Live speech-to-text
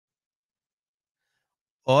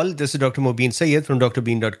all. This is Dr. Mobeen Sayed from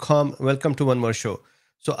drbeen.com. Welcome to one more show.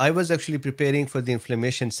 So, I was actually preparing for the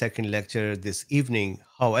inflammation second lecture this evening.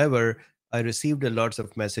 However, I received a lots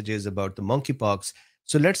of messages about the monkeypox.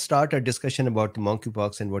 So, let's start our discussion about the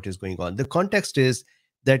monkeypox and what is going on. The context is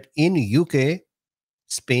that in UK,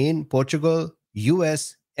 Spain, Portugal,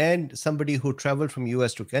 US, and somebody who traveled from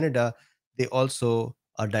US to Canada, they also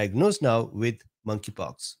are diagnosed now with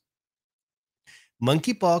monkeypox.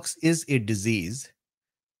 Monkeypox is a disease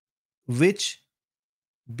which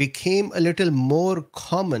became a little more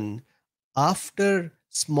common after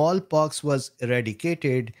smallpox was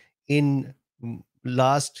eradicated in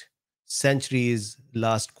last centuries,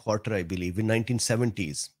 last quarter, I believe, in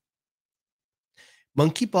 1970s.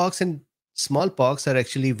 Monkeypox and smallpox are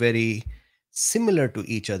actually very similar to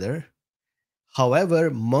each other.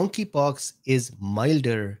 However, monkeypox is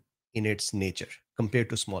milder in its nature compared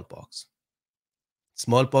to smallpox.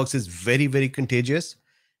 Smallpox is very, very contagious.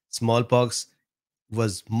 Smallpox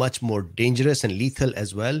was much more dangerous and lethal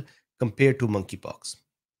as well compared to monkeypox.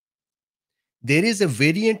 There is a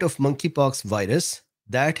variant of monkeypox virus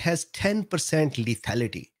that has 10%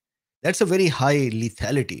 lethality. That's a very high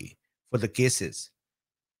lethality for the cases.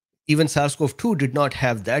 Even SARS-CoV-2 did not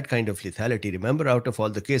have that kind of lethality. Remember, out of all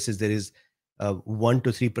the cases, there is 1 to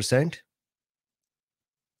 3%.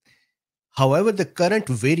 However, the current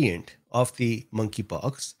variant of the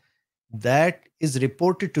monkeypox that is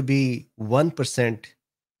reported to be 1%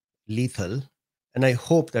 lethal, and I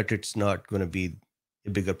hope that it's not going to be a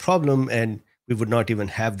bigger problem and we would not even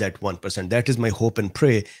have that 1%. That is my hope and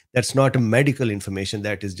pray. That's not a medical information.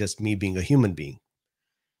 That is just me being a human being.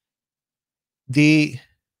 The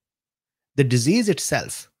disease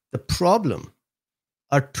itself, the problem,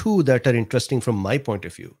 are two that are interesting from my point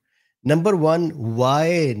of view. Number one,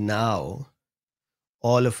 why now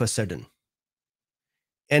all of a sudden?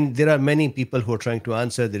 And there are many people who are trying to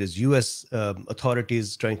answer. There is US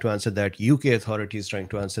authorities trying to answer that, UK authorities trying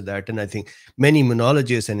to answer that. And I think many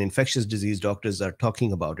immunologists and infectious disease doctors are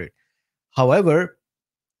talking about it. However,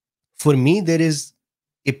 for me, there is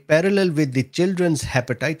a parallel with the children's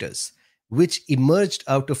hepatitis, which emerged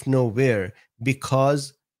out of nowhere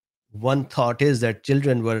because one thought is that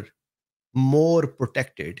children were more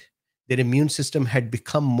protected. Their immune system had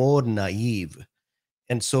become more naive.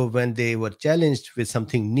 And so when they were challenged with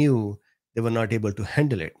something new, they were not able to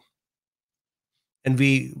handle it.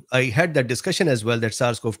 And I had that discussion as well that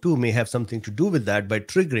SARS-CoV-2 may have something to do with that by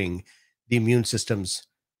triggering the immune system's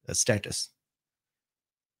status.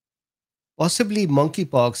 Possibly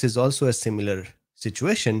monkeypox is also a similar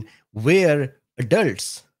situation where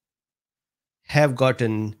adults have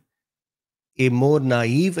gotten a more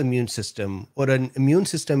naive immune system or an immune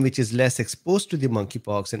system which is less exposed to the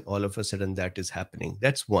monkeypox, and all of a sudden that is happening.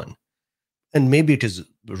 That's one. And maybe it is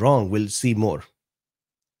wrong. We'll see more.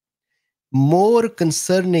 More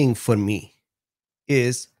concerning for me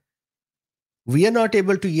is we are not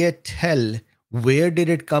able to yet tell where did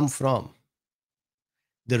it come from.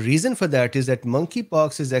 The reason for that is that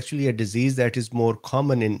monkeypox is actually a disease that is more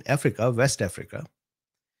common in Africa, West Africa.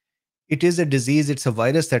 It is a disease, it's a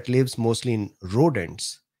virus that lives mostly in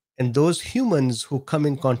rodents. And those humans who come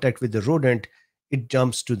in contact with the rodent, it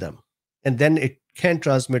jumps to them. And then it can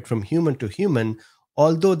transmit from human to human,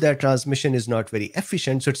 although that transmission is not very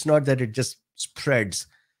efficient. So it's not that it just spreads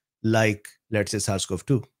like, let's say,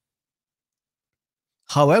 SARS-CoV-2.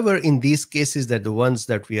 However, in these cases, that the ones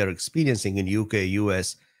that we are experiencing in UK,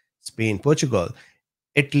 US, Spain, Portugal,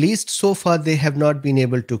 at least so far, they have not been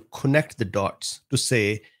able to connect the dots to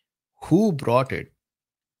say who brought it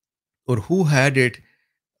or who had it.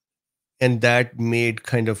 And that made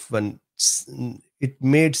kind of it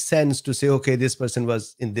made sense to say, okay, this person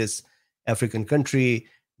was in this African country.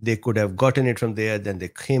 They could have gotten it from there. Then they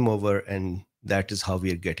came over, and that is how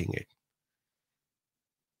we are getting it.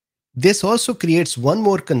 This also creates one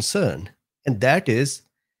more concern, and that is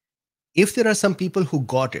if there are some people who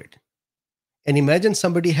got it, and imagine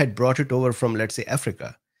somebody had brought it over from, let's say,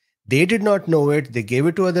 Africa. They did not know it. They gave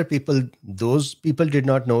it to other people. Those people did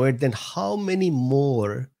not know it. Then how many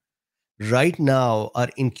more right now are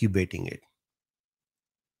incubating it?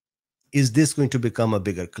 Is this going to become a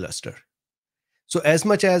bigger cluster? So as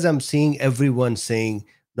much as I'm seeing everyone saying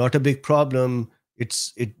not a big problem, it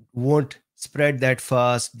won't spread that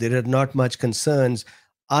fast, there are not much concerns,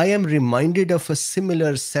 I am reminded of a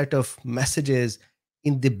similar set of messages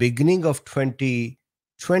in the beginning of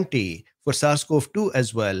 2020 for SARS-CoV-2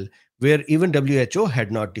 as well, where even WHO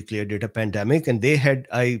had not declared it a pandemic. And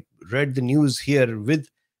I read the news here with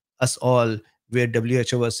us all, where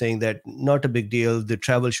WHO was saying that not a big deal, the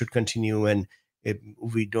travel should continue, and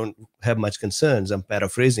we don't have much concerns. I'm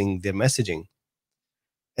paraphrasing their messaging.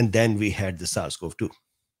 And then we had the SARS-CoV-2.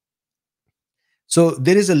 So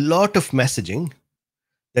there is a lot of messaging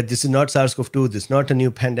that this is not SARS-CoV-2, this is not a new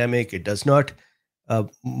pandemic, it does not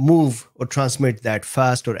move or transmit that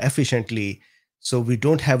fast or efficiently. So we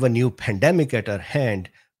don't have a new pandemic at our hand.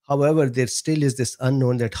 However, there still is this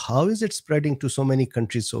unknown that how is it spreading to so many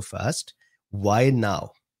countries so fast? Why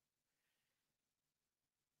now?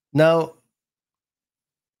 Now,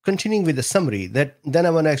 continuing with the summary, then I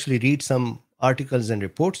want to actually read some articles and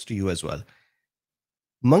reports to you as well.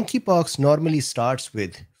 Monkeypox normally starts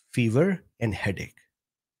with fever and headache.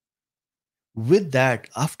 With that,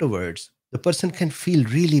 afterwards, the person can feel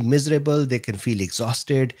really miserable. They can feel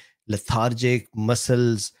exhausted, lethargic,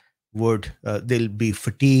 muscles they'll be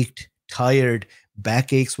fatigued, tired,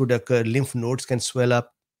 backaches would occur, lymph nodes can swell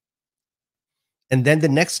up. And then the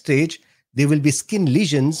next stage, there will be skin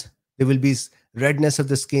lesions. There will be redness of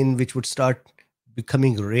the skin, which would start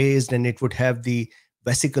becoming raised, and it would have the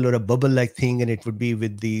vesicle or a bubble-like thing, and it would be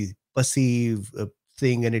with the pussy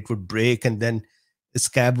thing, and it would break, and then the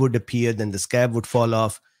scab would appear, then the scab would fall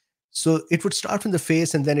off. So it would start from the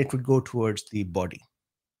face, and then it would go towards the body.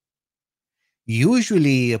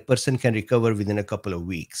 Usually, a person can recover within a couple of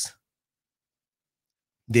weeks.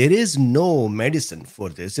 There is no medicine for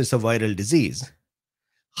this. It's a viral disease.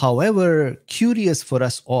 However, curious for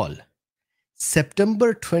us all,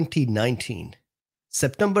 September 2019,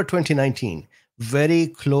 very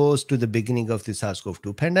close to the beginning of the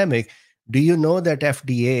SARS-CoV-2 pandemic, do you know that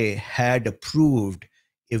FDA had approved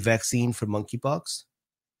a vaccine for monkeypox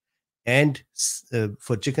and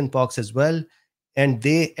for chickenpox as well? And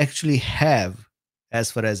they actually have,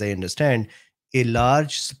 as far as I understand, a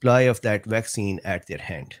large supply of that vaccine at their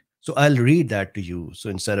hand. So I'll read that to you. So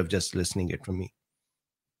instead of just listening it from me.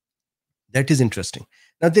 That is interesting.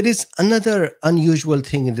 Now, there is another unusual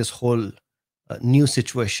thing in this whole new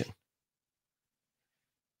situation.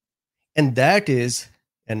 And that is,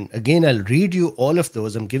 and again, I'll read you all of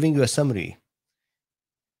those. I'm giving you a summary.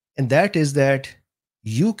 And that is that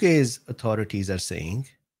UK's authorities are saying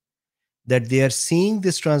that they are seeing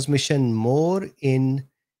this transmission more in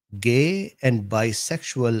gay and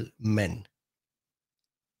bisexual men,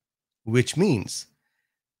 which means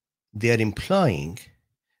they are implying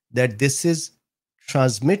that this is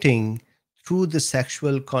transmitting through the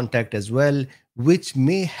sexual contact as well, in which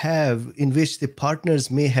the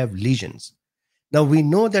partners may have lesions. Now, we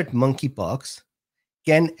know that monkeypox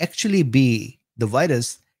can actually be, the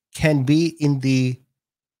virus can be in the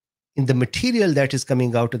material that is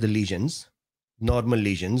coming out of the lesions, normal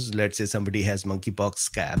lesions. Let's say somebody has monkeypox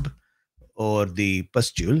scab or the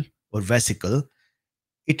pustule or vesicle.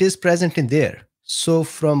 It is present in there. So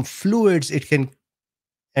from fluids, it can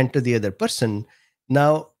enter the other person.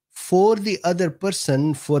 Now, for the other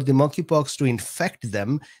person, for the monkeypox to infect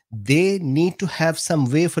them, they need to have some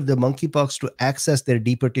way for the monkeypox to access their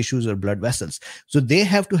deeper tissues or blood vessels. So they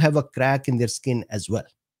have to have a crack in their skin as well.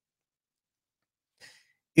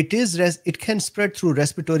 It can spread through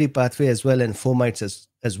respiratory pathway as well, and fomites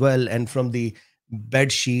as well, and from the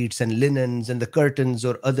bed sheets and linens and the curtains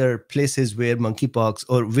or other places where monkeypox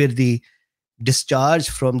or where the discharge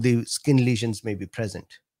from the skin lesions may be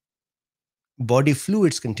present. Body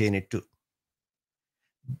fluids contain it too.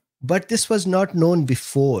 But this was not known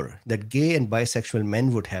before, that gay and bisexual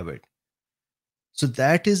men would have it. So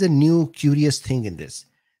that is a new curious thing in this.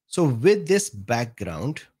 So with this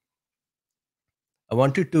background, I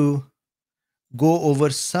wanted to go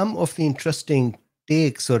over some of the interesting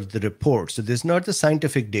takes or the reports. So this is not the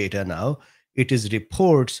scientific data now, it is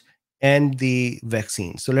reports and the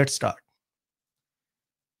vaccine. So let's start.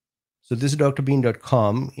 So this is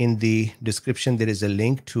drbeen.com. In the description, there is a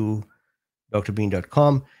link to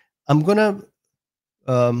drbeen.com. I'm going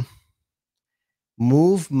to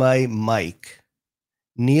move my mic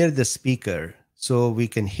near the speaker so we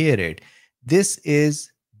can hear it. This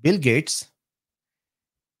is Bill Gates.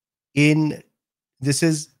 This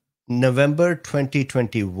is November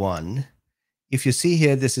 2021. If you see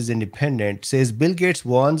here, this is Independent. Says Bill Gates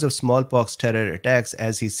warns of smallpox terror attacks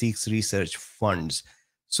as he seeks research funds.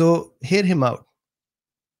 So hear him out.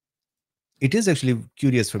 It is actually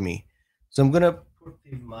curious for me. So I'm going to put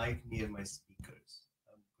the mic near my speakers.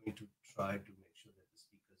 I'm going to try to make sure that the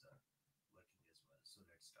speakers are working as well. So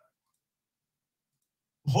let's start.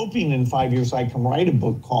 Hoping in 5 years I can write a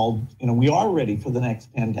book called, We Are Ready for the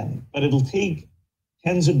Next Pandemic. But it'll take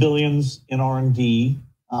tens of billions in R&D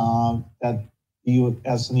that the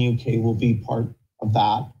US and the UK will be part of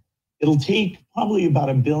that. It'll take probably about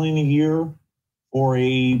 $1 billion a year for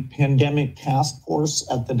a pandemic task force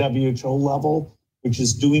at the WHO level, which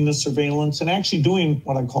is doing the surveillance and actually doing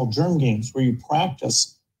what I call germ games, where you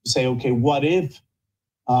practice to say, okay, what if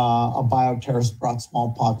a bioterrorist brought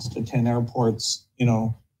smallpox to 10 airports,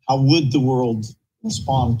 how would the world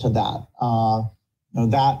respond to that?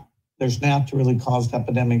 That there's naturally caused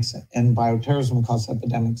epidemics and bioterrorism caused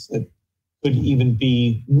epidemics that could even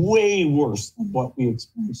be way worse than what we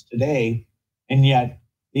experience today. And yet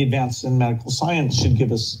the advances in medical science should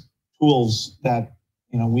give us tools that,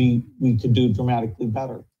 we could do dramatically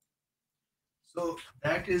better. So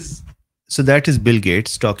that is Bill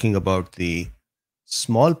Gates talking about the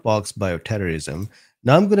smallpox bioterrorism.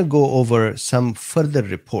 Now I'm going to go over some further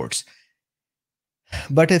reports.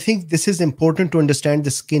 But I think this is important to understand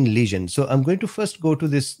the skin lesion. So I'm going to first go to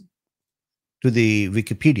the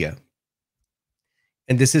Wikipedia.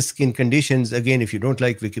 And this is skin conditions. Again, if you don't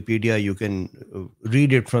like Wikipedia, you can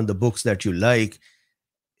read it from the books that you like.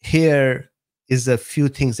 Here is a few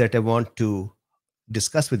things that I want to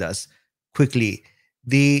discuss with us quickly.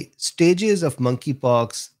 The stages of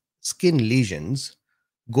monkeypox skin lesions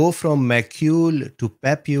go from macule to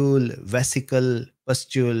papule, vesicle,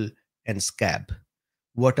 pustule, and scab.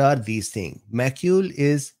 What are these things? Macule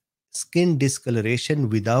is skin discoloration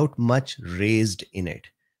without much raised in it.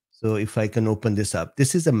 So if I can open this up,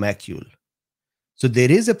 this is a macule. So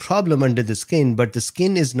there is a problem under the skin, but the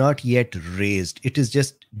skin is not yet raised. It is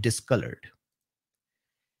just discolored.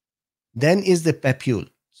 Then is the papule.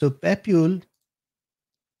 So papule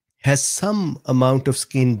has some amount of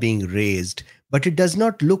skin being raised, but it does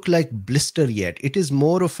not look like blister yet. It is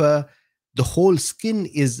more of the whole skin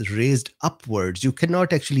is raised upwards. You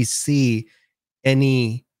cannot actually see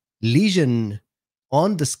any lesion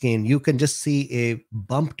on the skin. You can just see a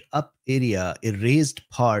bumped up area, a raised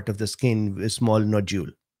part of the skin, a small nodule.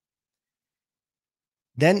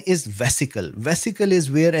 Then is vesicle. Vesicle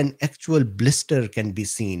is where an actual blister can be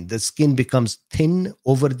seen. The skin becomes thin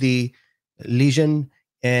over the lesion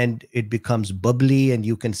and it becomes bubbly, and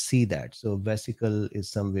you can see that. So vesicle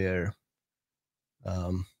is somewhere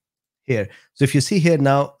here. So if you see here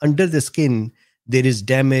now, under the skin, there is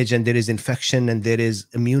damage and there is infection and there is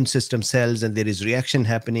immune system cells and there is reaction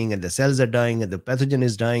happening and the cells are dying and the pathogen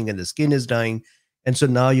is dying and the skin is dying. And so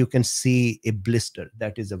now you can see a blister.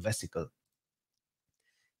 That is a vesicle.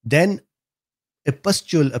 Then a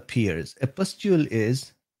pustule appears. A pustule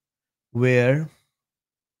is where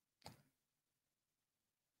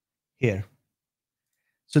here.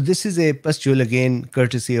 So this is a pustule, again,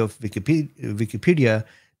 courtesy of Wikipedia.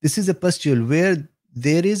 This is a pustule where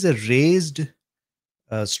there is a raised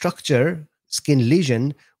structure, skin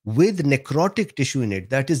lesion, with necrotic tissue in it.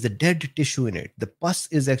 That is the dead tissue in it. The pus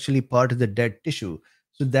is actually part of the dead tissue.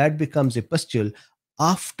 So that becomes a pustule.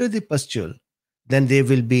 After the pustule, then there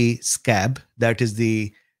will be scab. That is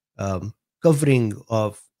the covering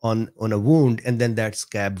on a wound, and then that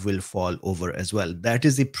scab will fall over as well. That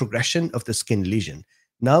is the progression of the skin lesion.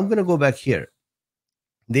 Now I'm going to go back here.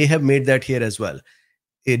 They have made that here as well.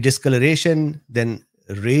 A discoloration, then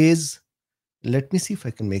raise. Let me see if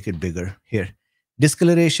I can make it bigger here.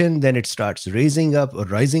 Discoloration, then it starts raising up or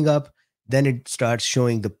rising up. Then it starts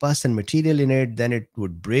showing the pus and material in it. Then it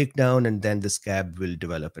would break down, and then the scab will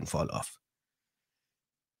develop and fall off.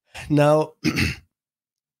 Now,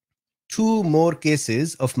 2 more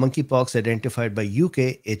cases of monkeypox identified by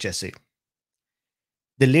UK HSA.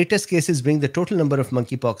 The latest cases bring the total number of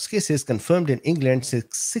monkeypox cases confirmed in England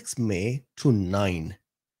since 6 May to 9,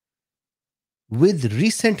 with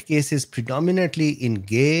recent cases predominantly in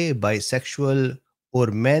gay, bisexual, or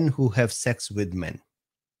men who have sex with men.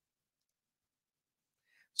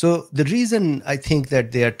 So the reason I think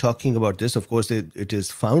that they are talking about this, of course, it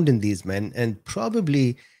is found in these men, and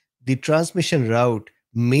probably the transmission route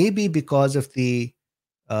may be because of the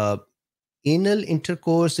anal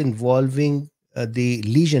intercourse involving the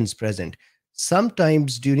lesions present.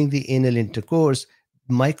 Sometimes during the anal intercourse,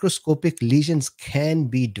 microscopic lesions can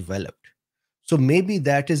be developed. So maybe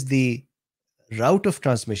that is the route of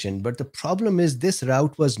transmission, but the problem is this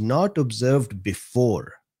route was not observed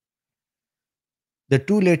before. The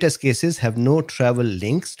 2 latest cases have no travel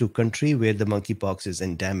links to country where the monkeypox is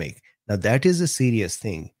endemic. Now that is a serious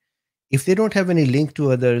thing. If they don't have any link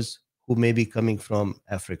to others who may be coming from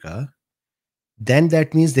Africa, then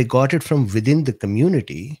that means they got it from within the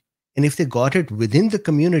community. And if they got it within the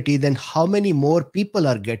community, then how many more people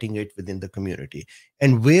are getting it within the community?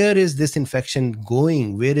 And where is this infection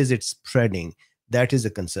going? Where is it spreading? That is a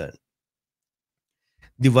concern.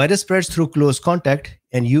 The virus spreads through close contact,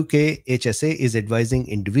 and UK HSA is advising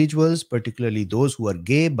individuals, particularly those who are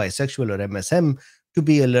gay, bisexual, or MSM, to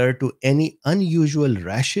be alert to any unusual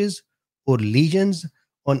rashes or lesions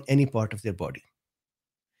on any part of their body.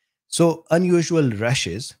 So unusual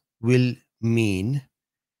rashes will mean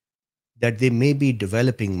that they may be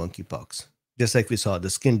developing monkeypox. just like we saw the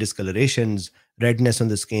skin discolorations, redness on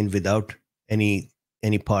the skin without any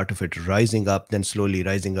any part of it rising up, then slowly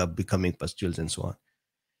rising up, becoming pustules and so on.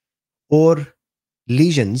 Or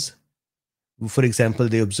lesions. For example,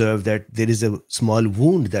 they observe that there is a small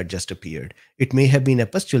wound that just appeared. It may have been a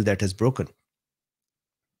pustule that has broken,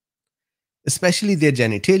 especially their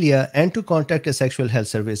genitalia, and to contact a sexual health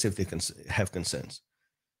service if they have concerns.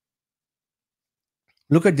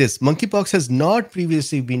 Look at this. Monkeypox has not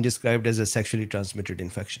previously been described as a sexually transmitted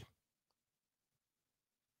infection.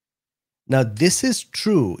 Now, this is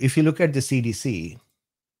true. If you look at the CDC,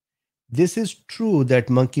 this is true that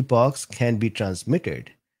monkeypox can be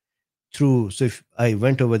transmitted through. So, if I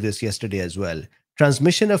went over this yesterday as well,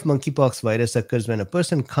 transmission of monkeypox virus occurs when a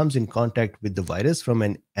person comes in contact with the virus from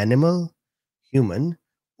an animal, human,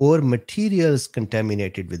 or materials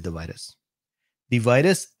contaminated with the virus. The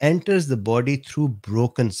virus enters the body through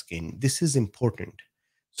broken skin. This is important.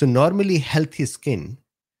 So, normally, healthy skin,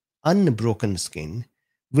 unbroken skin,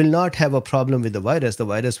 will not have a problem with the virus. The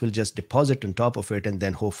virus will just deposit on top of it and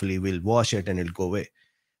then hopefully we'll wash it and it'll go away.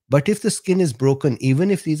 But if the skin is broken, even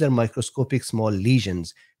if these are microscopic small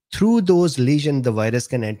lesions, through those lesions, the virus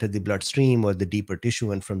can enter the bloodstream or the deeper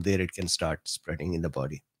tissue, and from there it can start spreading in the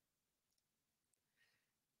body.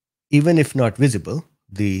 Even if not visible,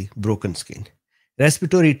 the broken skin.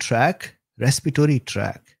 Respiratory tract.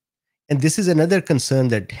 And this is another concern,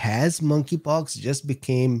 that has monkeypox just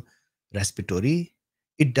became respiratory?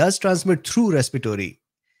 It does transmit through respiratory,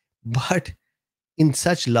 but in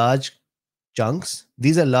such large chunks.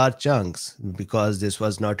 These are large chunks because this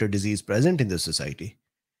was not a disease present in the society.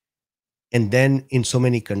 And then in so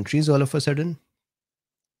many countries, all of a sudden,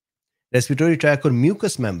 respiratory tract or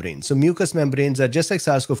mucous membranes. So mucous membranes are just like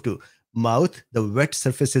SARS-CoV-2. Mouth, the wet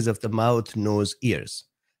surfaces of the mouth, nose, ears.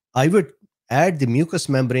 I would add the mucous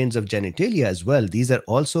membranes of genitalia as well. These are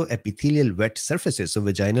also epithelial wet surfaces. So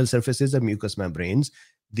vaginal surfaces are mucous membranes.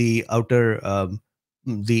 The outer,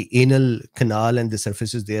 the anal canal and the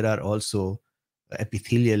surfaces there are also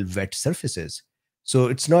epithelial wet surfaces. So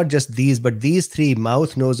it's not just these, but these three,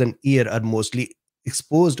 mouth, nose, and ear, are mostly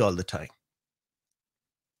exposed all the time.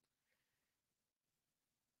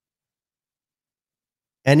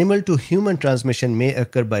 Animal to human transmission may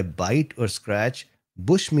occur by bite or scratch,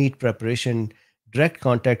 bushmeat preparation, direct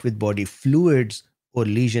contact with body fluids, or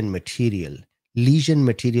lesion material. Lesion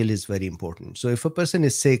material is very important. So if a person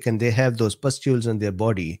is sick and they have those pustules on their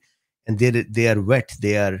body and they are wet,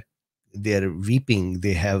 they are weeping,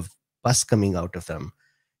 they have pus coming out of them,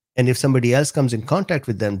 and if somebody else comes in contact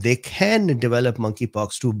with them, they can develop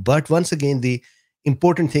monkeypox too. But once again, the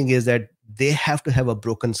important thing is that they have to have a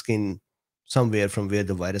broken skin somewhere from where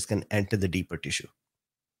the virus can enter the deeper tissue.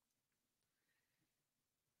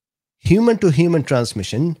 Human to human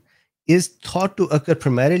transmission is thought to occur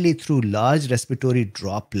primarily through large respiratory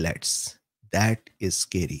droplets. That is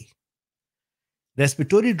scary.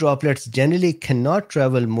 Respiratory droplets generally cannot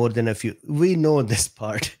travel more than a few. We know this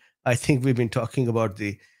part. I think we've been talking about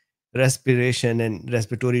the respiration and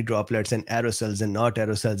respiratory droplets and aerosols and not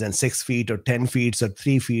aerosols, and 6 feet or 10 feet or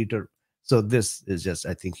 3 feet. Or so this is just,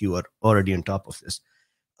 I think you are already on top of this.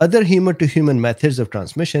 Other human to human methods of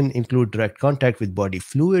transmission include direct contact with body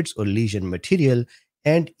fluids or lesion material,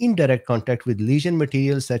 and indirect contact with lesion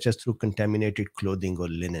material such as through contaminated clothing or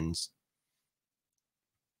linens.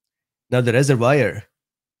 Now, the reservoir,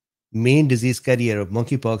 main disease carrier of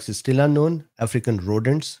monkeypox, is still unknown. African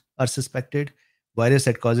rodents are suspected. Virus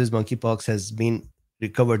that causes monkeypox has been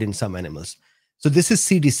recovered in some animals. So this is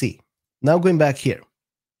CDC. Now going back here.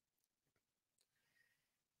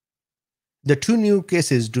 The two new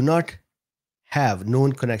cases do not have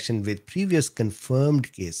known connection with previous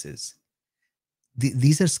confirmed cases.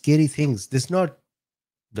 These are scary things. This is not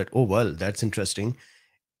that, oh, well, that's interesting.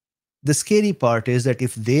 The scary part is that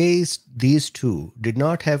if these two did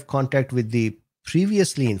not have contact with the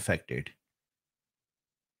previously infected,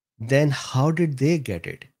 then how did they get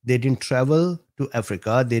it? They didn't travel to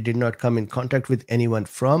Africa. They did not come in contact with anyone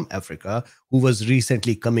from Africa who was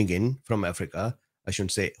recently coming in from Africa. I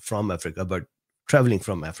shouldn't say from Africa, but traveling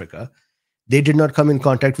from Africa. They did not come in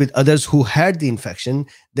contact with others who had the infection.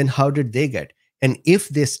 Then how did they get? And if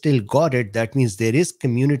they still got it, that means there is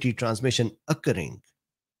community transmission occurring.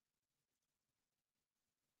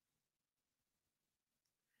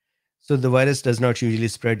 So the virus does not usually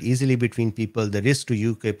spread easily between people. The risk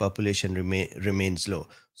to UK population remains low.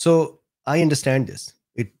 So I understand this.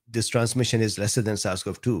 This transmission is lesser than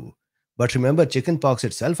SARS-CoV-2. But remember, chickenpox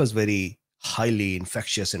itself was very highly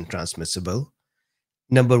infectious and transmissible.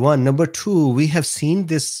 Number one. Number two, we have seen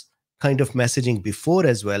this kind of messaging before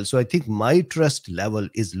as well. So I think my trust level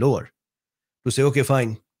is lower to say, okay,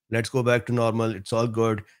 fine, Let's go back to normal. It's all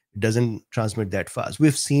good. It doesn't transmit that fast.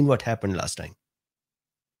 We've seen what happened last time.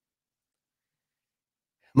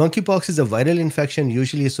 Monkeypox is a viral infection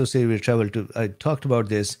usually associated with travel. I talked about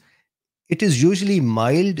this. It is usually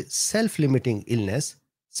mild, self-limiting illness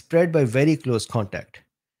spread by very close contact.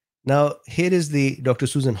 Now, here is the Dr.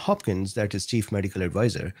 Susan Hopkins, that is Chief Medical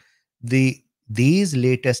Advisor. These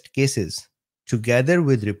latest cases, together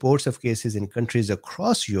with reports of cases in countries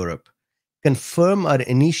across Europe, confirm our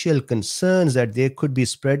initial concerns that there could be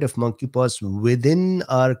spread of monkeypox within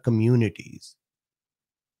our communities.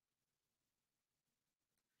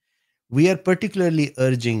 We are particularly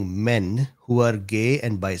urging men who are gay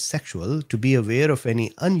and bisexual to be aware of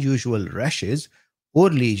any unusual rashes or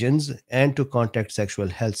lesions and to contact sexual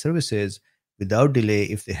health services without delay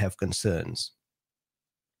if they have concerns.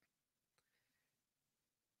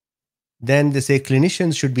 Then they say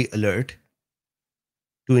clinicians should be alert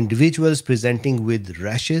to individuals presenting with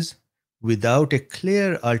rashes without a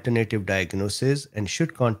clear alternative diagnosis and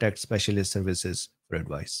should contact specialist services for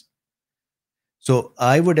advice. So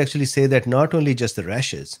I would actually say that not only just the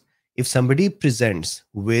rashes, if somebody presents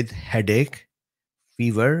with headache,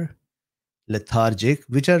 fever, lethargic,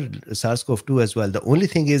 which are SARS-CoV-2 as well, the only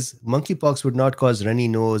thing is monkeypox would not cause runny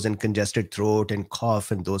nose and congested throat and cough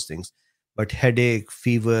and those things. But headache,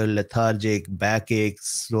 fever, lethargic, backache,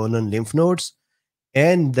 swollen lymph nodes,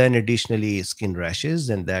 and then additionally skin rashes,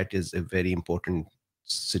 and that is a very important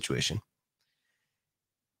situation.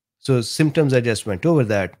 So symptoms, I just went over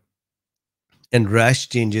that. And rash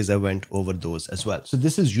changes, I went over those as well. So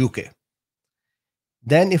this is UK.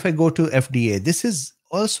 Then if I go to FDA, this is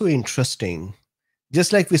also interesting.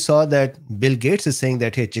 Just like we saw that Bill Gates is saying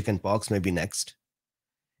that, hey, chickenpox may be next.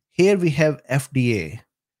 Here we have FDA.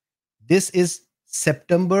 This is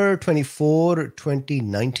September 24,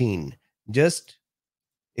 2019, just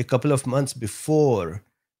a couple of months before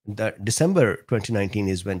that. December 2019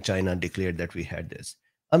 is when China declared that we had this.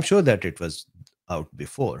 I'm sure that it was out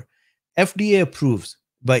before. FDA approves,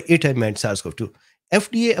 by it I meant SARS-CoV-2.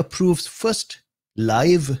 FDA approves first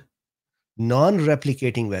live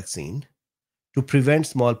non-replicating vaccine to prevent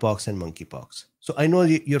smallpox and monkeypox. So I know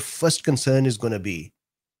your first concern is going to be,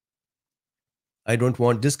 I don't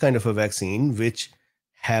want this kind of a vaccine which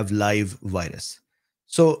have live virus.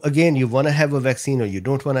 So again, you want to have a vaccine or you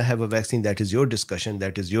don't want to have a vaccine, that is your discussion,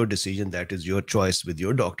 that is your decision, that is your choice with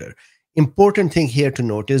your doctor. Important thing here to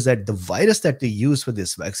note is that the virus that they use for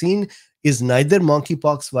this vaccine is neither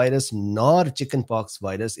monkeypox virus nor chickenpox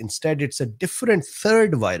virus. Instead, it's a different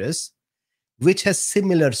third virus which has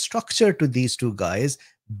similar structure to these two guys,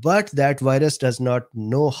 but that virus does not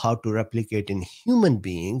know how to replicate in human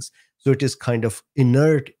beings. So it is kind of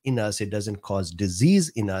inert in us. It doesn't cause disease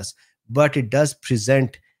in us, but it does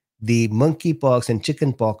present the monkeypox and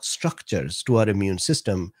chickenpox structures to our immune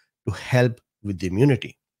system to help with the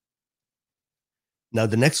immunity. Now,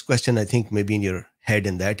 the next question I think may be in your head,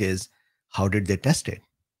 and that is, how did they test it?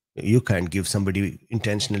 You can't give somebody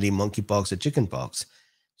intentionally monkeypox or chickenpox.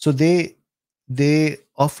 So they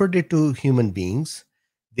offered it to human beings.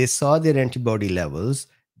 They saw their antibody levels.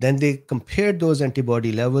 Then they compared those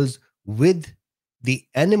antibody levels with the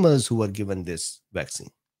animals who were given this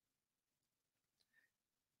vaccine.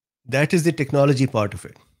 That is the technology part of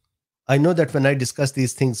it. I know that when I discuss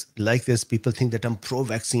these things like this, people think that I'm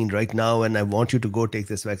pro-vaccine right now and I want you to go take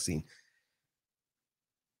this vaccine.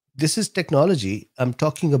 This is technology. I'm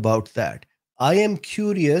talking about that. I am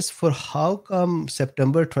curious for how come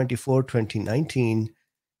September 24, 2019,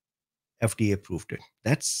 FDA approved it.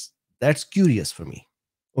 That's curious for me.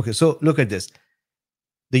 Okay, so look at this.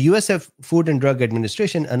 The US Food and Drug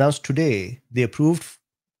Administration announced today the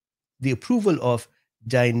approval of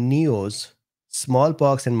Jynneos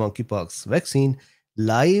smallpox and monkeypox vaccine,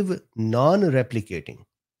 live non-replicating.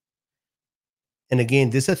 And again,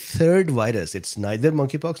 this is a third virus. It's neither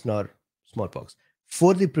monkeypox nor smallpox.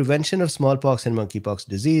 For the prevention of smallpox and monkeypox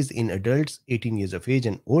disease in adults 18 years of age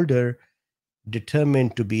and older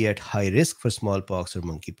determined to be at high risk for smallpox or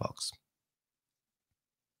monkeypox.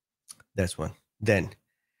 That's one. Then,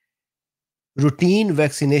 routine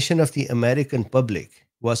vaccination of the American public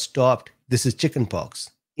was stopped. This is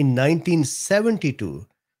chickenpox in 1972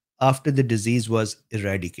 after the disease was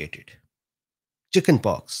eradicated.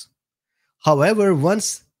 Chickenpox. However,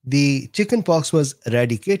 once the chickenpox was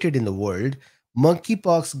eradicated in the world,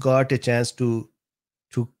 monkeypox got a chance to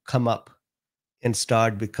come up and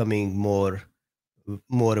start becoming more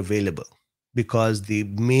available because the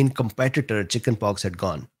main competitor, chickenpox, had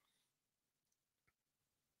gone.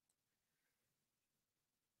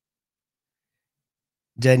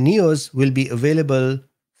 Jynneos will be available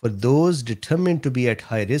For those determined to be at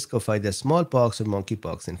high risk of either smallpox or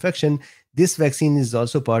monkeypox infection, this vaccine is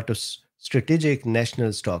also part of strategic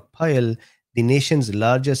national stockpile, the nation's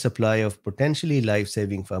largest supply of potentially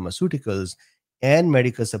life-saving pharmaceuticals and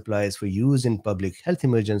medical supplies for use in public health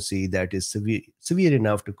emergency that is severe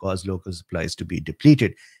enough to cause local supplies to be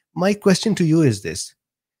depleted. My question to you is this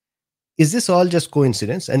all just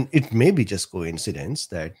coincidence? And it may be just coincidence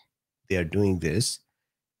that they are doing this,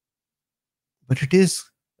 but it is,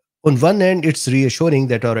 on one end, it's reassuring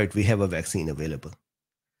that, all right, we have a vaccine available.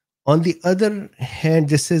 On the other hand,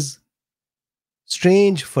 this is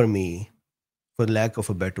strange for me, for lack of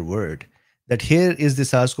a better word, that here is the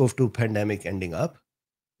SARS-CoV-2 pandemic ending up,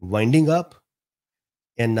 winding up,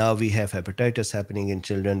 and now we have hepatitis happening in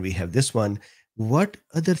children. We have this one. What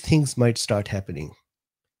other things might start happening?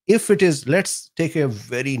 If it is, let's take a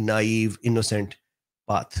very naive, innocent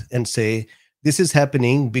path and say this is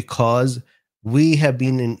happening because we have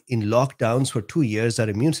been in lockdowns for 2 years. Our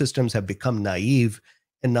immune systems have become naive.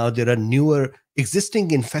 And now there are newer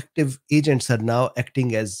existing infective agents are now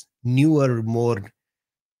acting as newer, more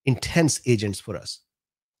intense agents for us.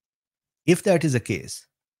 If that is the case,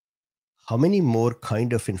 how many more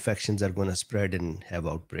kind of infections are going to spread and have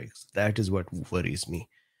outbreaks? That is what worries me.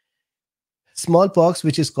 Smallpox,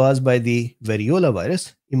 which is caused by the variola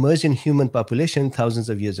virus, emerged in human population thousands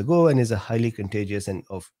of years ago and is a highly contagious and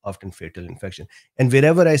often fatal infection. And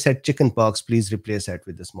wherever I said chickenpox, please replace that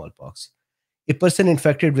with the smallpox. A person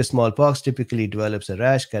infected with smallpox typically develops a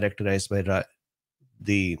rash characterized by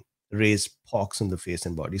the raised pox on the face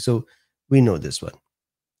and body. So we know this one.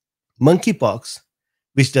 Monkeypox,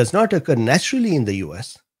 which does not occur naturally in the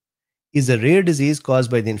US, is a rare disease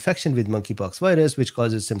caused by the infection with monkeypox virus, which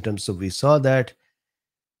causes symptoms. So we saw that.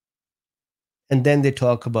 And then they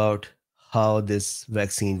talk about how this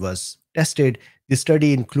vaccine was tested. The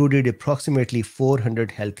study included approximately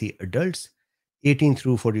 400 healthy adults, 18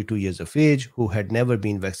 through 42 years of age, who had never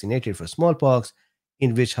been vaccinated for smallpox,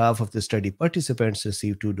 in which half of the study participants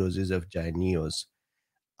received 2 doses of JYNNEOS.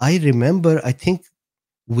 I remember, I think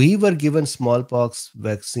we were given smallpox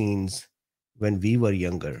vaccines when we were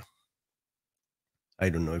younger. I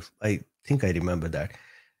don't know if I think I remember that.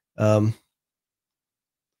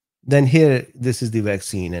 Then here, this is the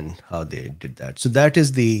vaccine and how they did that. So that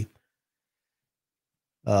is the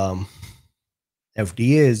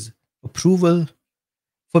FDA's approval.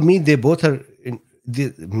 For me, they both are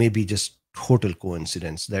maybe just total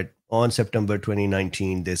coincidence that on September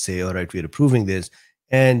 2019, they say, all right, we're approving this.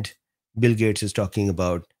 And Bill Gates is talking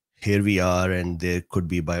about here we are and there could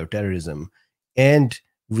be bioterrorism. And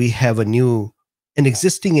we have an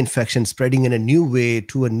existing infection spreading in a new way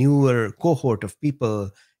to a newer cohort of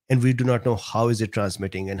people. And we do not know how is it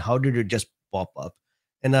transmitting and how did it just pop up.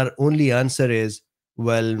 And our only answer is,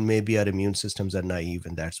 well, maybe our immune systems are naive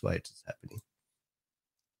and that's why it's happening.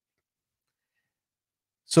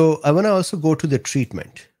 So I want to also go to the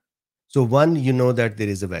treatment. So one, you know that there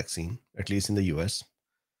is a vaccine, at least in the US.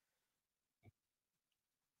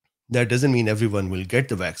 That doesn't mean everyone will get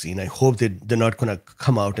the vaccine. I hope that they're not going to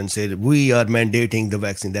come out and say that we are mandating the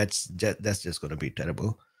vaccine. That's just going to be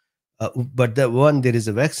terrible. But the one, there is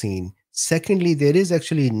a vaccine. Secondly, there is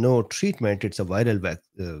actually no treatment. It's a viral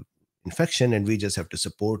infection, and we just have to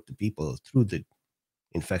support the people through the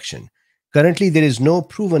infection. Currently, there is no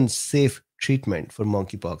proven safe treatment for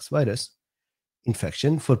monkeypox virus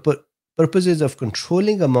infection. For purposes of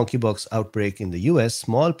controlling a monkeypox outbreak in the US,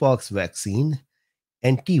 smallpox vaccine,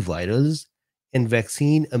 antivirals, and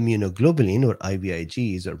vaccine immunoglobulin or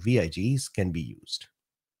IVIGs or VIGs can be used.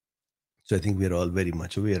 So I think we're all very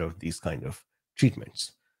much aware of these kind of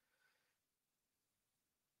treatments.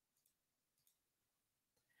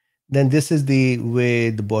 Then this is the way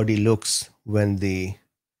the body looks when the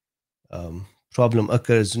problem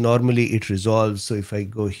occurs. Normally it resolves. So if I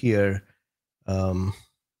go here,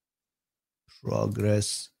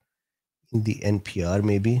 progress in the NPR,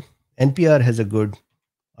 maybe. NPR has a good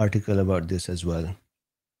article about this as well.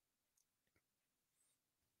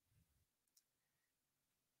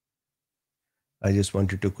 I just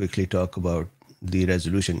wanted to quickly talk about the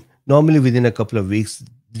resolution. Normally within a couple of weeks,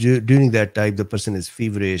 during that time, the person is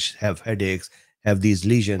feverish, have headaches, have these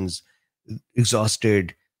lesions,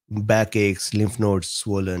 exhausted, backaches, lymph nodes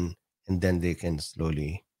swollen, and then they can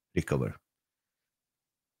slowly recover.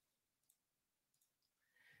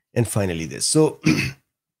 And finally this. So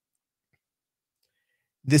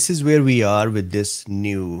this is where we are with this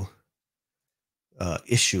new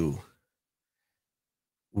issue.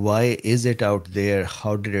 Why is it out there?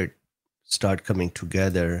 How did it start coming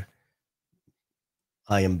together?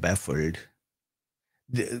 I am baffled.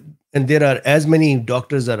 And there are as many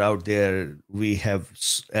doctors are out there, we have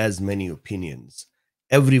as many opinions.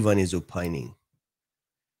 Everyone is opining.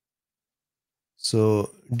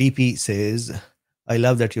 So DP says, I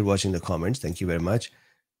love that you're watching the comments. Thank you very much.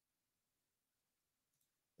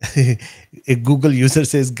 A Google user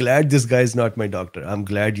says, glad this guy is not my doctor. I'm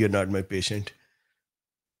glad you're not my patient.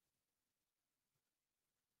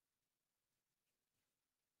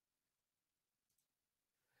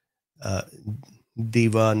 Uh,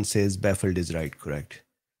 Divan says, baffled is right, correct.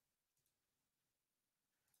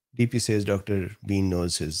 DP says, Dr. Bean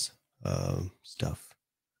knows his stuff.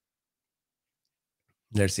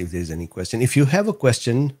 Let's see if there's any question. If you have a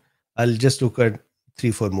question, I'll just look at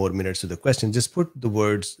 3-4 more minutes of the question. Just put the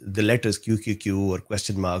words, the letters QQQ or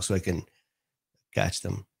question mark so I can catch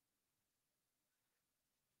them.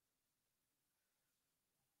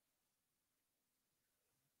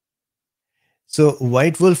 So,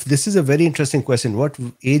 White Wolf, this is a very interesting question. What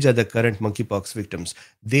age are the current monkeypox victims?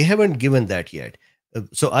 They haven't given that yet.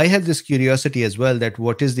 So, I have this curiosity as well, that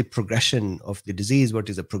what is the progression of the disease? What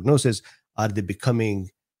is the prognosis? Are they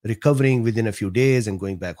recovering within a few days and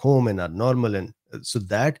going back home and are normal? And so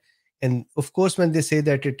that, and of course, when they say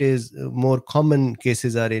that it is more common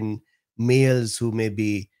cases are in males who may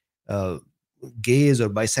be uh, gays or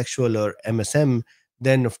bisexual or MSM,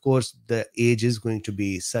 then of course the age is going to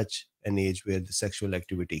be such an age where the sexual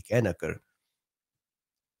activity can occur.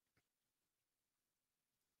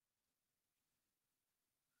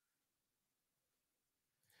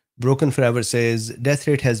 Broken Forever says death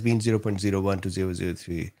rate has been 0.01 to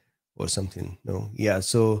 0.003 or something. No, yeah.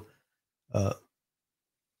 So, no,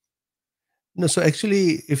 so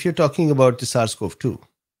actually, if you're talking about the SARS-CoV-2,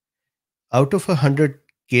 out of 100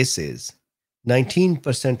 cases,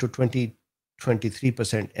 19% to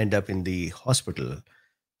 23% end up in the hospital.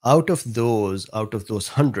 Out of those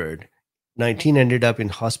 100, 19 ended up in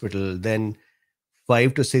hospital, then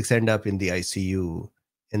 5 to 6 end up in the ICU,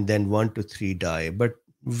 and then 1 to 3 die. But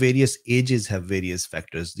various ages have various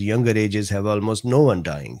factors. The younger ages have almost no one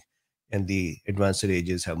dying, and the advanced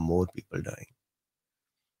ages have more people dying.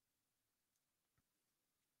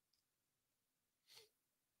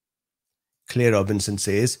 Claire Robinson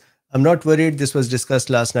says, I'm not worried. This was discussed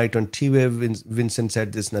last night on T-Wave. Vincent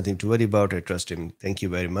said there's nothing to worry about. I trust him. Thank you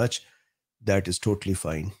very much. That is totally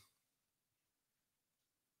fine.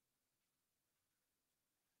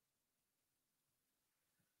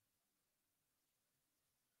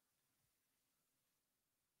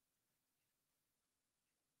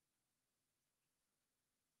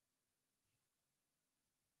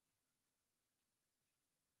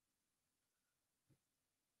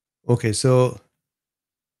 Okay, so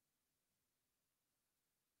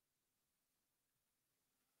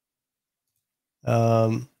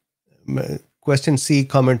question C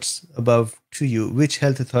comments above to you. Which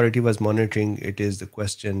health authority was monitoring? It is the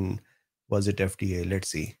question. Was it FDA? Let's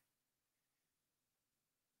see.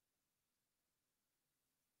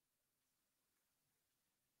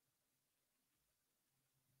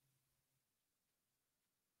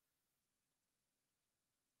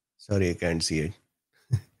 Sorry, I can't see it.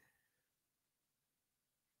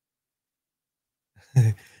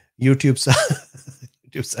 YouTube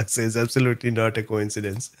sucks says absolutely not a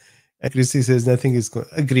coincidence. And Chrissy says nothing is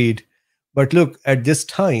agreed. But look, at this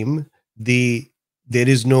time, there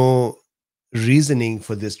is no reasoning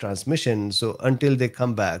for this transmission. So until they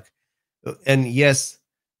come back, and yes,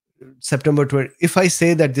 September 20, if I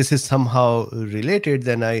say that this is somehow related,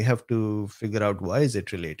 then I have to figure out why is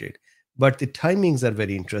it related. But the timings are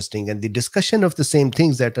very interesting, and the discussion of the same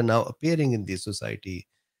things that are now appearing in the society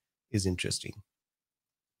is interesting.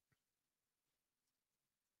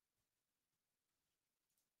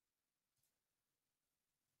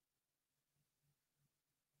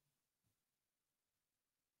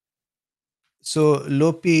 So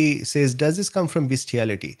Lopi says, does this come from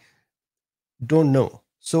bestiality? Don't know.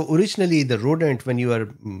 So originally, the rodent, when you are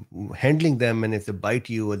handling them, and if they bite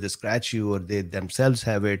you or they scratch you or they themselves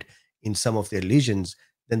have it in some of their lesions,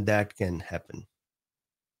 then that can happen.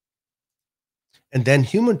 And then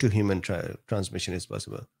human to human transmission is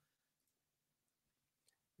possible.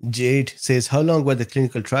 Jade says, how long were the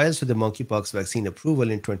clinical trials for the monkeypox vaccine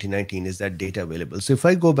approval in 2019? Is that data available? So if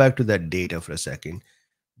I go back to that data for a second,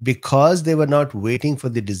 because they were not waiting for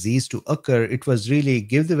the disease to occur, it was really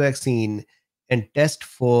give the vaccine and test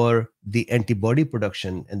for the antibody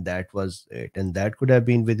production, and that was it. And that could have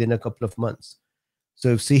been within a couple of months.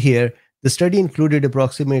 So see here, the study included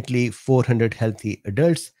approximately 400 healthy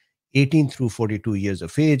adults, 18 through 42 years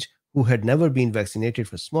of age, who had never been vaccinated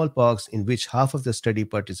for smallpox, in which half of the study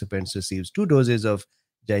participants received 2 doses of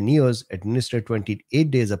Jynneos administered 28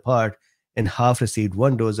 days apart, and half received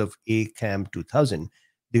one dose of ACAM 2000.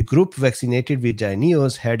 The group vaccinated with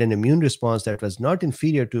Jynneos had an immune response that was not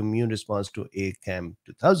inferior to immune response to ACAM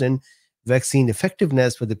 2000. Vaccine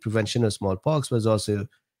effectiveness for the prevention of smallpox was also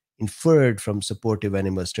inferred from supportive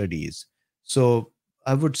animal studies. So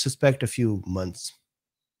I would suspect a few months.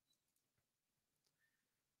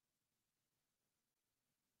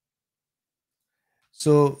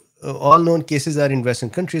 So all known cases are in Western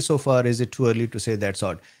countries so far. Is it too early to say that's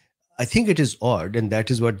odd? I think it is odd, and that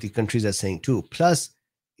is what the countries are saying too. Plus,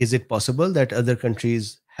 is it possible that other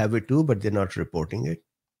countries have it too, but they're not reporting it?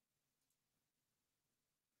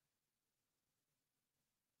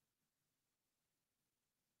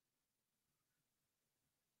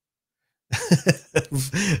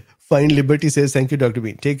 Fine Liberty says, thank you, Dr.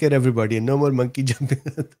 Bean. Take care, everybody, and no more monkey jumping.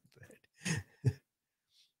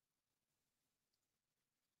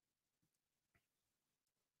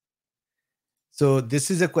 So, this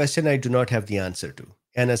is a question I do not have the answer to.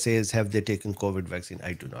 Anna says, have they taken COVID vaccine?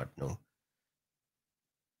 I do not know.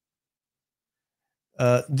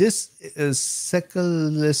 This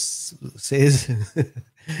Seculis says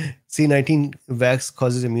C19 vax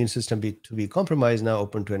causes immune system to be compromised, now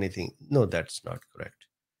open to anything. No, that's not correct.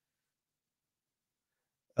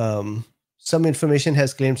 Some information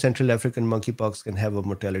has claimed Central African monkeypox can have a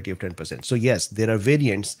mortality of 10%. So yes, there are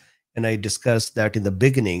variants, and I discussed that in the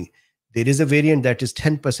beginning. There is a variant that is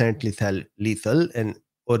 10% lethal and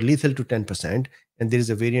or lethal to 10%, and there is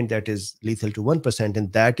a variant that is lethal to 1%,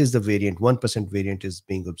 and that is the variant, 1% variant is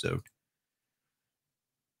being observed.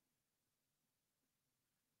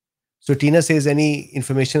 So Tina says, any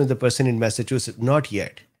information of the person in Massachusetts? Not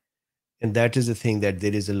yet. And that is the thing, that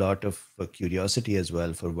there is a lot of curiosity as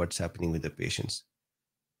well for what's happening with the patients.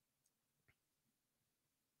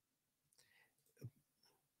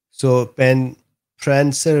 So Pen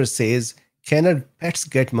Prancer says, can our pets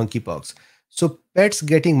get monkeypox? So pets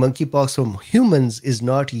getting monkeypox from humans is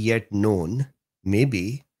not yet known.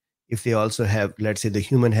 Maybe if they also have, let's say the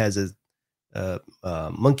human has a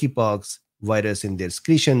monkeypox virus in their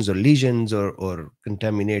excretions or lesions, or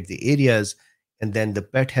contaminate the areas, and then the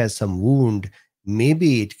pet has some wound,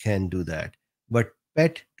 maybe it can do that. But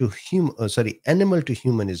pet to human, animal to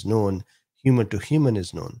human is known, human to human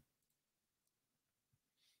is known.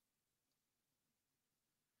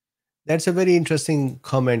 That's a very interesting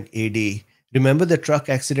comment, AD. Remember the truck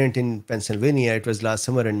accident in Pennsylvania? It was last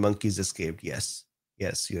summer and monkeys escaped. Yes,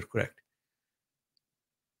 yes, you're correct.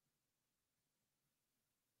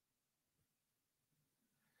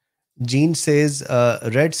 Gene says,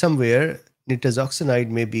 read somewhere nitazoxanide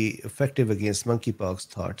may be effective against monkeypox.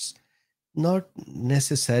 Thoughts? Not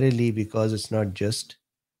necessarily, because it's not just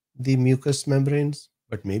the mucous membranes,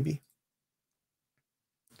 but maybe.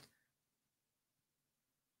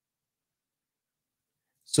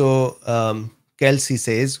 So Kelsey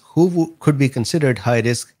says, who could be considered high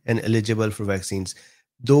risk and eligible for vaccines?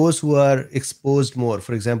 Those who are exposed more.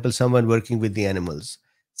 For example, someone working with the animals,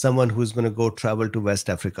 someone who's going to go travel to West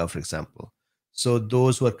Africa, for example. So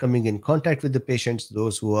those who are coming in contact with the patients,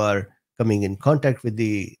 those who are coming in contact with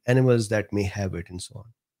the animals that may have it, and so on.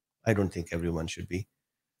 I don't think everyone should be.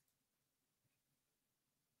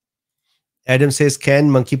 Adam says, can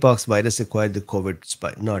monkeypox virus acquire the COVID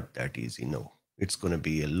spike? Not that easy, no. It's going to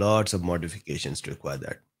be lots of modifications to acquire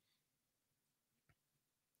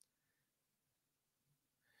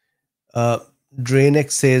that.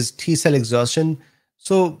 Drainx says T cell exhaustion.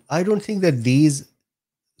 So I don't think that these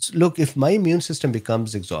look, if my immune system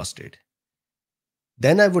becomes exhausted,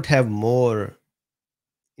 then I would have more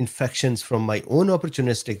infections from my own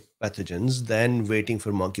opportunistic pathogens than waiting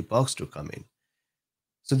for monkeypox to come in.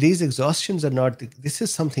 So these exhaustions are not, this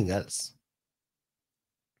is something else.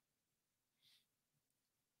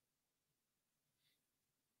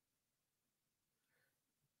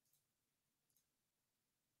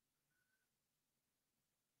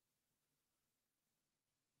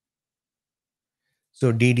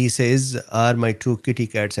 So DD says, are my two kitty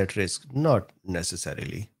cats at risk? Not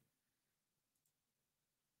necessarily.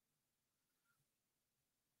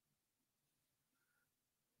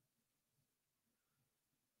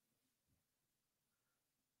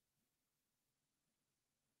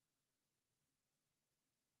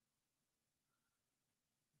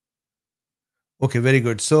 Okay, very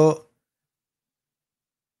good. So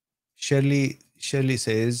Shirley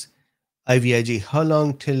says, IVIG, how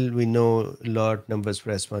long till we know lot numbers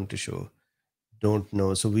for S1 to show? Don't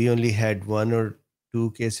know. So we only had one or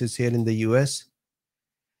two cases here in the US.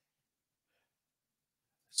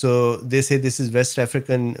 So they say this is West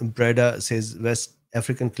African. Breda says West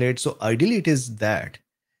African clade. So ideally it is that,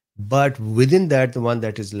 but within that, the one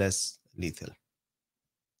that is less lethal.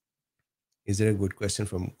 Is there a good question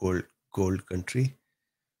from Gold Country?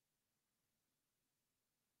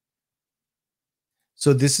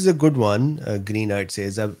 So this is a good one. Green Eyed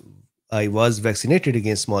says, I was vaccinated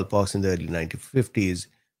against smallpox in the early 1950s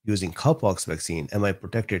using cowpox vaccine. Am I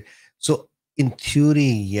protected? So in theory,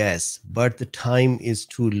 yes, but the time is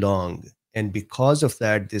too long. And because of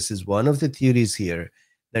that, this is one of the theories here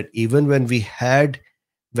that even when we had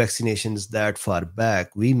vaccinations that far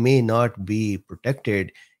back, we may not be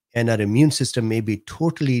protected and our immune system may be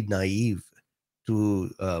totally naive to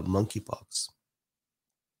monkeypox.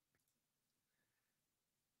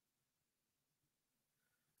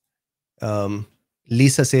 Um,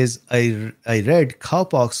 Lisa says, I read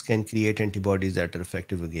cowpox can create antibodies that are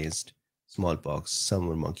effective against smallpox, some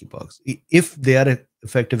or monkeypox. If they are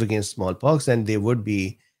effective against smallpox, then they would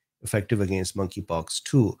be effective against monkeypox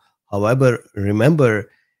too. However,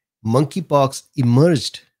 remember, monkeypox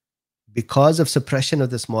emerged because of suppression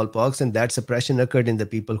of the smallpox, and that suppression occurred in the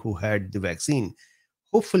people who had the vaccine.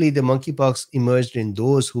 Hopefully, the monkeypox emerged in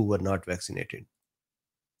those who were not vaccinated.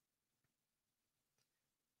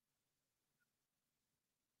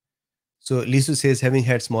 So Lisu says, having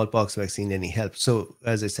had smallpox vaccine, any help? So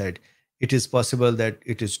as I said, it is possible that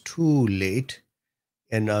it is too late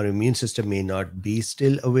and our immune system may not be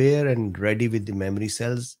still aware and ready with the memory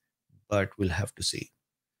cells, but we'll have to see.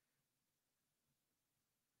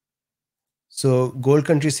 So Gold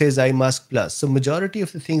Country says iMask Plus. So majority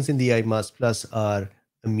of the things in the iMask Plus are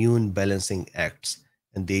immune balancing acts,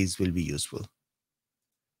 and these will be useful.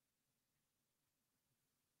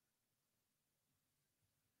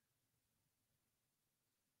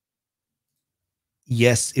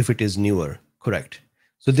 Yes, if it is newer, correct.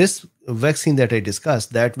 So this vaccine that I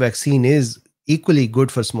discussed, that vaccine is equally good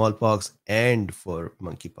for smallpox and for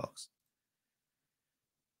monkeypox.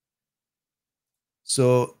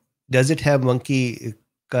 So does it have monkey?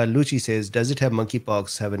 Carlucci says, does it have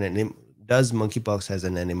monkeypox? Does monkeypox has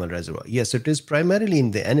an animal reservoir? Yes, it is primarily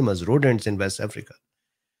in the animals, rodents in West Africa.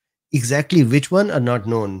 Exactly which one are not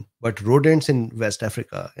known, but rodents in West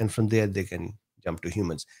Africa, and from there they can jump to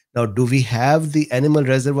humans. Now, do we have the animal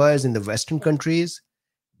reservoirs in the Western countries?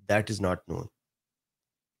 That is not known.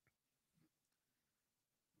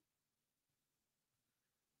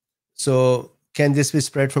 So, can this be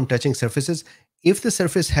spread from touching surfaces? If the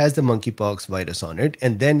surface has the monkeypox virus on it,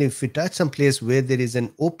 and then if we touch some place where there is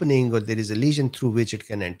an opening or there is a lesion through which it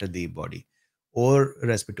can enter the body or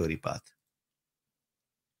respiratory path.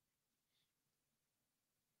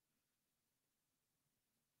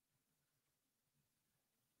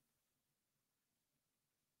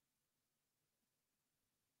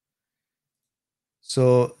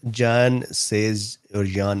 So, John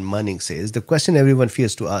Manning says, the question everyone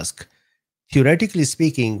fears to ask, theoretically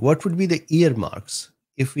speaking, what would be the earmarks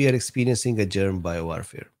if we are experiencing a germ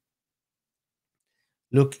biowarfare?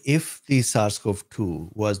 Look, if the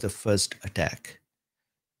SARS-CoV-2 was the first attack,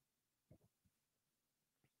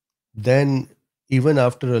 then even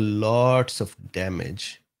after a lots of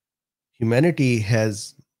damage, humanity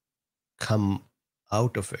has come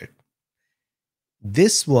out of it.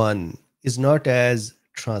 This one is not as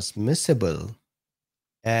transmissible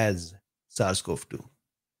as SARS-CoV-2.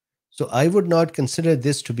 So I would not consider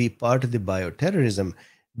this to be part of the bioterrorism.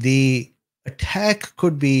 The attack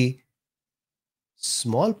could be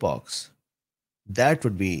smallpox. That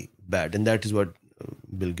would be bad. And that is what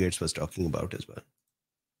Bill Gates was talking about as well.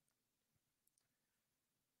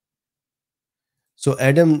 So,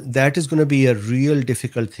 Adam, that is going to be a real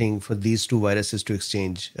difficult thing for these two viruses to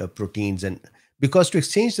exchange proteins. And because to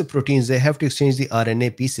exchange the proteins, they have to exchange the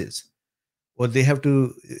RNA pieces or they have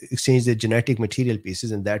to exchange the genetic material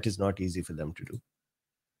pieces. And that is not easy for them to do.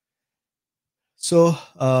 So,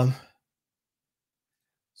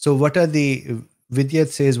 what are Vidyat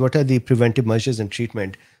says, what are the preventive measures and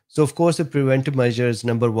treatment? So, of course, the preventive measures,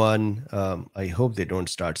 number one, I hope they don't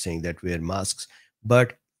start saying that wear masks,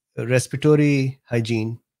 but respiratory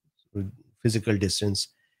hygiene, physical distance,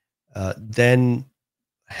 then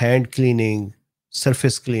hand cleaning,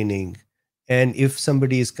 surface cleaning, and if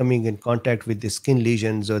somebody is coming in contact with the skin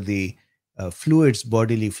lesions or the fluids,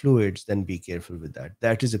 bodily fluids, then be careful with that.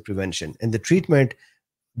 That is a prevention. And the treatment,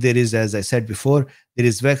 there is, as I said before, there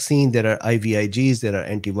is vaccine, there are IVIGs, there are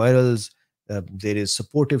antivirals, there is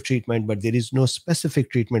supportive treatment, but there is no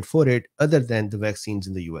specific treatment for it other than the vaccines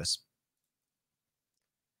in the US.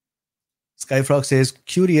 Skyfrog says,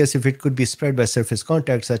 curious if it could be spread by surface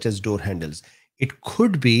contact, such as door handles. It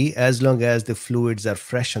could be as long as the fluids are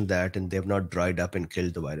fresh on that and they've not dried up and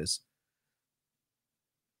killed the virus.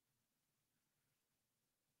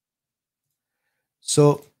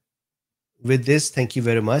 So, with this, thank you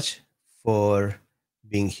very much for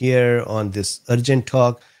being here on this urgent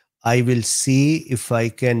talk. I will see if I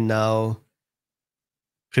can now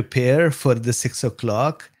prepare for the 6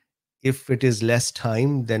 o'clock. If it is less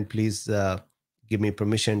time, then please give me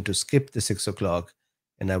permission to skip the 6 o'clock,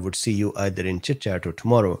 and I would see you either in chit chat or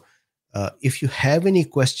tomorrow. If you have any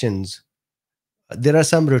questions, there are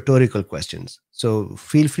some rhetorical questions, so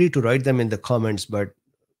feel free to write them in the comments, but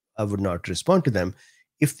I would not respond to them.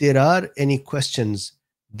 If there are any questions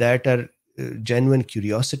that are genuine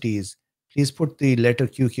curiosities, please put the letter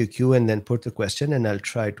QQQ and then put the question, and I'll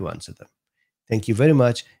try to answer them. Thank you very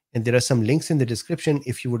much. And there are some links in the description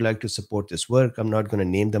if you would like to support this work. I'm not going to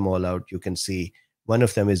name them all out. You can see one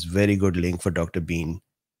of them is very good link for Dr. Bean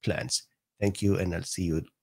plans. Thank you, and I'll see you